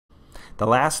The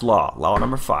last law, law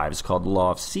number 5, is called the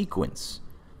law of sequence.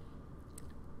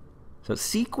 So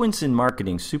sequence in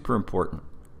marketing is super important.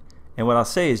 And what I'll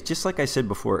say is, just like I said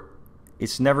before,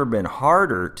 it's never been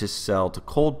harder to sell to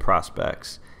cold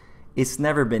prospects. It's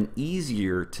never been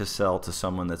easier to sell to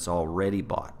someone that's already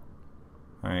bought.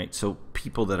 All right, so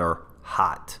people that are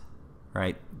hot,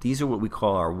 right? These are what we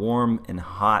call our warm and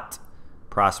hot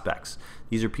prospects.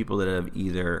 These are people that have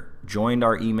either joined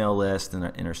our email list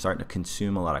and are starting to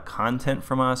consume a lot of content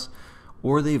from us,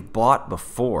 or they've bought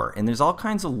before. And there's all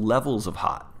kinds of levels of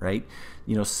hot, right?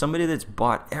 You know, somebody that's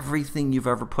bought everything you've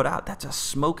ever put out, that's a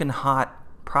smoking hot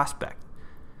prospect.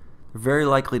 They're very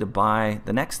likely to buy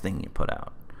the next thing you put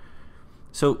out.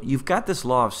 So you've got this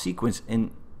law of sequence,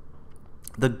 and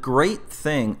the great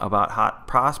thing about hot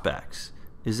prospects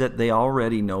is that they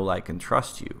already know, like, and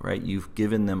trust you, right? You've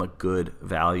given them a good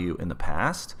value in the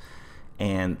past,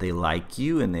 and they like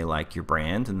you, and they like your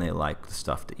brand, and they like the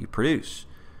stuff that you produce,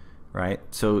 right?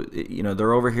 So, you know,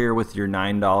 they're over here with your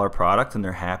 $9 product, and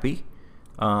they're happy,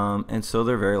 and so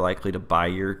they're very likely to buy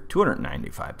your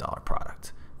 $295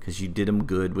 product because you did them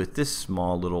good with this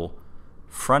small little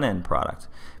front-end product.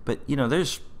 But, you know,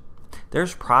 there's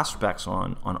prospects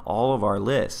on all of our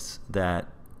lists that,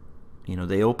 you know,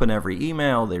 they open every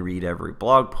email, they read every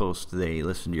blog post, they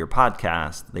listen to your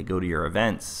podcast, they go to your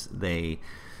events, they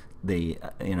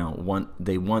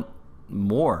want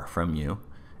more from you,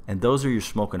 and those are your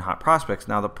smoking hot prospects.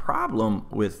 Now, the problem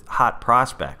with hot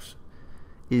prospects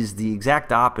is the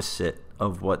exact opposite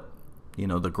of what, you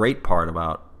know, the great part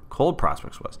about cold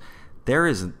prospects was. There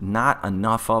is not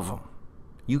enough of them.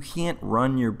 You can't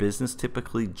run your business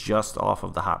typically just off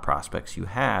of the hot prospects you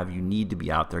have. You need to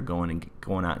be out there going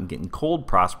out and getting cold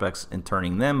prospects and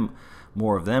turning them,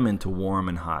 more of them, into warm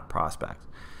and hot prospects.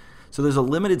 So there's a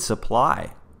limited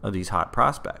supply of these hot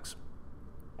prospects.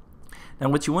 Now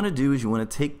what you want to do is you want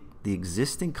to take the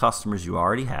existing customers you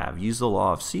already have, use the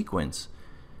law of sequence,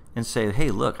 and say,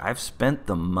 hey, look, I've spent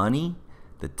the money,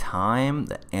 the time,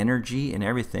 the energy, and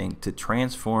everything to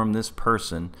transform this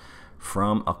person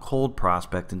from a cold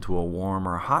prospect into a warm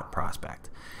or a hot prospect.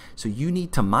 So you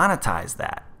need to monetize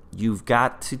that. You've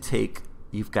got to take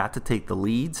the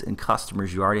leads and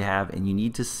customers you already have, and you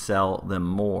need to sell them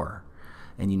more,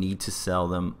 and you need to sell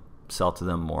to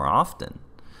them more often,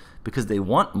 because they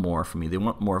want more from you. They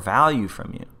want more value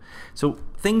from you. So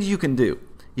things you can do: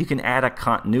 you can add a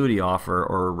continuity offer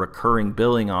or a recurring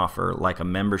billing offer, like a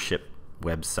membership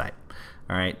website.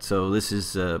 All right, so this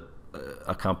is a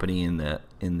company in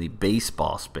the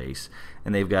baseball space,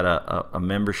 and they've got a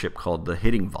membership called the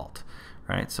Hitting Vault.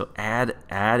 Right, so add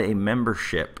a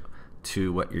membership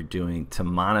to what you're doing to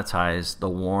monetize the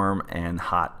warm and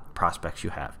hot prospects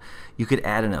you have. You could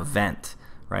add an event.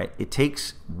 Right, it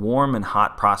takes warm and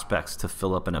hot prospects to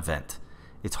fill up an event.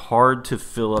 It's hard to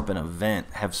fill up an event,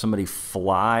 have somebody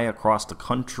fly across the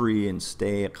country and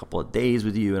stay a couple of days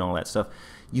with you and all that stuff.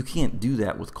 You can't do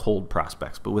that with cold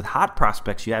prospects, but with hot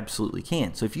prospects you absolutely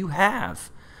can. So if you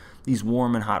have these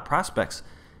warm and hot prospects,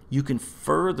 you can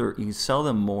sell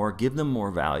them more, give them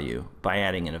more value by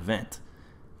adding an event.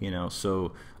 You know,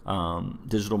 so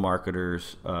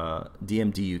DigitalMarketer's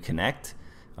DMDU Connect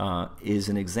is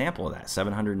an example of that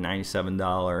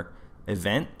 $797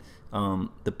 event.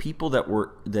 The people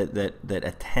that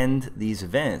attend these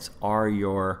events are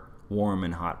your warm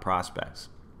and hot prospects.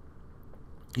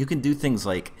 You can do things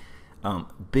like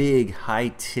big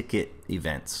high-ticket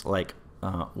events, like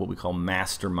what we call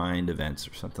mastermind events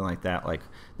or something like that. Like,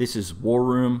 this is War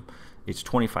Room. It's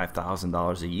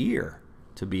 $25,000 a year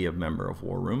to be a member of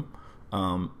War Room.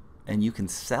 And you can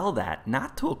sell that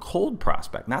not to a cold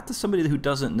prospect, not to somebody who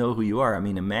doesn't know who you are. I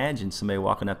mean, imagine somebody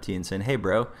walking up to you and saying, hey,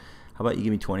 bro, how about you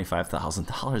give me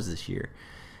 $25,000 this year?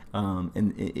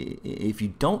 And if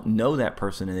you don't know that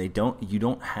person and you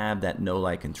don't have that know,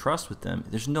 like, and trust with them,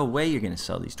 there's no way you're going to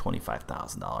sell these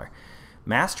 $25,000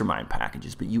 mastermind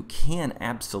packages. But you can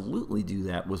absolutely do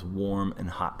that with warm and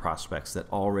hot prospects that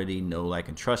already know, like,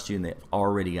 and trust you, and they've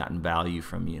already gotten value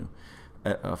from you,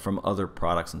 from other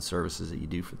products and services that you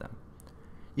do for them.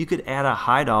 You could add a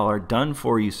high-dollar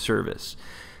done-for-you service.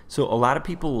 So a lot of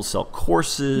people will sell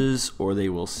courses, or they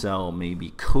will sell maybe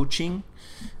coaching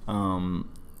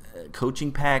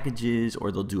packages,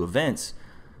 or they'll do events.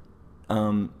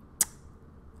 One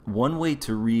way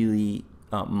to really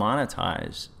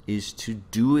monetize is to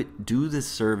do this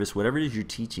service, whatever it is you're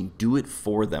teaching, do it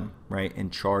for them, right? And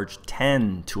charge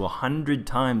 10 to 100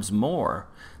 times more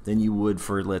than you would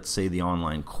for, let's say, the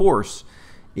online course.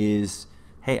 Is,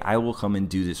 hey, I will come and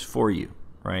do this for you,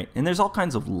 right? And there's all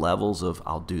kinds of levels of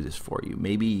I'll do this for you.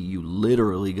 Maybe you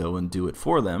literally go and do it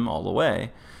for them all the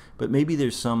way, but maybe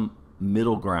there's some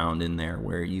middle ground in there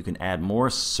where you can add more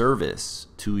service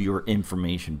to your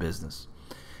information business.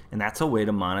 And that's a way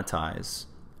to monetize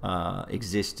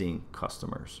existing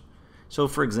customers. So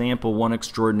for example, One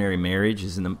Extraordinary Marriage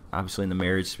is obviously in the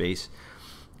marriage space.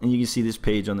 And you can see this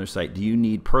page on their site. Do you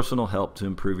need personal help to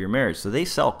improve your marriage? So they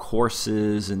sell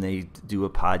courses and they do a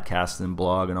podcast and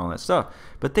blog and all that stuff.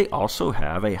 But they also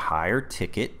have a higher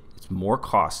ticket. It's more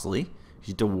costly. You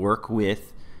have to work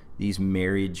with these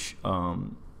marriage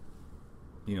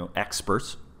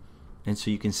experts. And so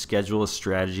you can schedule a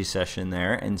strategy session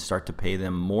there and start to pay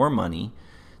them more money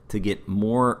to get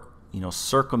more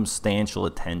circumstantial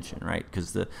attention, right?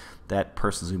 Because that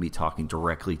person's going to be talking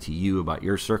directly to you about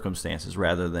your circumstances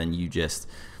rather than you just,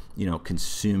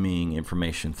 consuming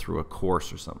information through a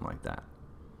course or something like that.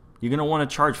 You're going to want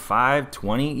to charge 5,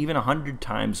 20, even 100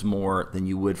 times more than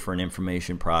you would for an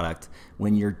information product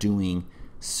when you're doing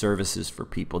services for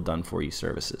people, done for you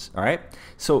services. All right.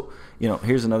 So,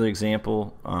 here's another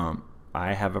example.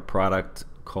 I have a product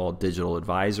called Digital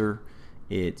Advisor.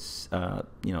 It's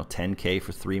 $10K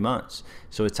for 3 months.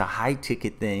 So it's a high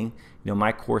ticket thing.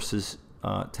 My courses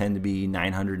tend to be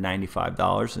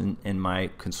 $995 and my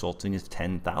consulting is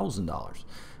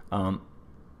 $10,000.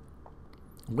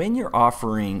 When you're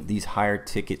offering these higher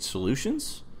ticket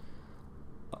solutions,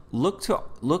 look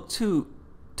to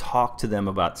talk to them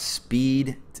about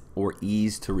speed or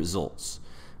ease to results,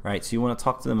 right? So you want to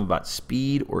talk to them about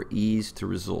speed or ease to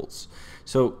results.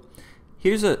 So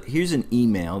here's an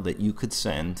email that you could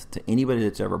send to anybody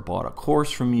that's ever bought a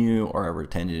course from you or ever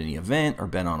attended any event or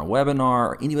been on a webinar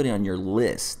or anybody on your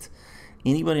list.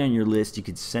 Anybody on your list, you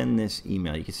could send this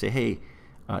email. You could say, hey,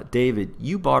 David,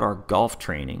 you bought our golf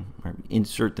training, or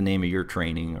insert the name of your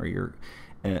training, or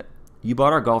you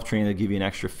bought our golf training to give you an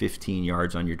extra 15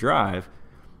 yards on your drive.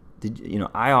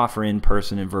 I offer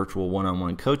in-person and virtual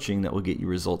one-on-one coaching that will get you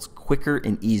results quicker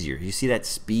and easier. You see that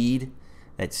speed?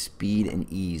 That speed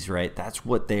and ease, right? That's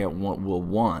what they will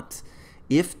want.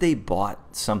 If they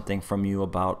bought something from you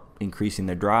about increasing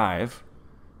their drive,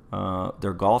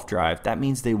 their golf drive, that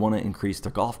means they want to increase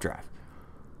their golf drive.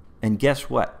 And guess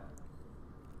what?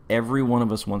 Every one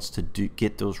of us wants to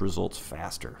get those results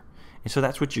faster. And so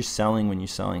that's what you're selling when you're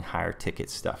selling higher ticket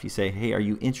stuff. You say, hey, are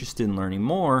you interested in learning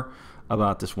more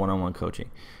about this one-on-one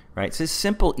coaching, right? It's a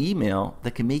simple email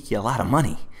that can make you a lot of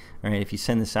money, right? If you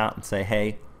send this out and say,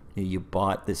 hey, you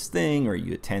bought this thing, or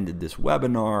you attended this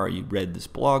webinar, or you read this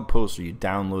blog post, or you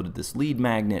downloaded this lead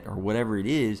magnet, or whatever it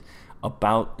is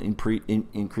about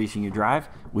increasing your drive.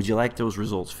 Would you like those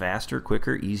results faster,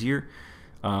 quicker, easier?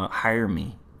 Hire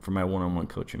me for my one-on-one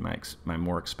coaching, my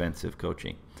more expensive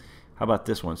coaching. How about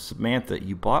this one? Samantha,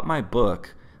 you bought my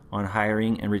book on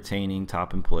hiring and retaining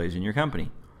top employees in your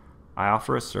company. I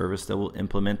offer a service that will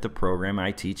implement the program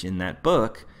I teach in that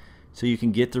book so you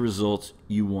can get the results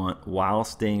you want while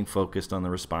staying focused on the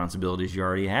responsibilities you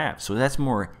already have. So that's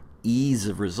more ease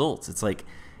of results. It's like,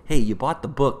 hey, you bought the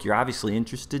book. You're obviously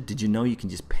interested. Did you know you can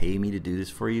just pay me to do this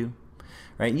for you?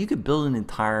 Right? And you could build an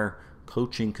entire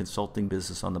coaching consulting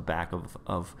business on the back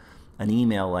of an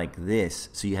email like this.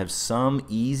 So you have some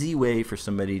easy way for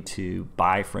somebody to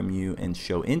buy from you and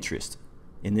show interest.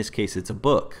 In this case, it's a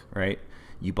book, right?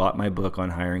 You bought my book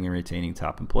on hiring and retaining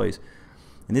top employees.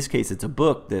 In this case, it's a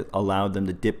book that allowed them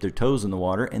to dip their toes in the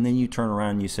water, and then you turn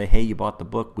around and you say, hey, you bought the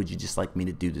book. Would you just like me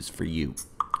to do this for you?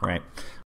 Right?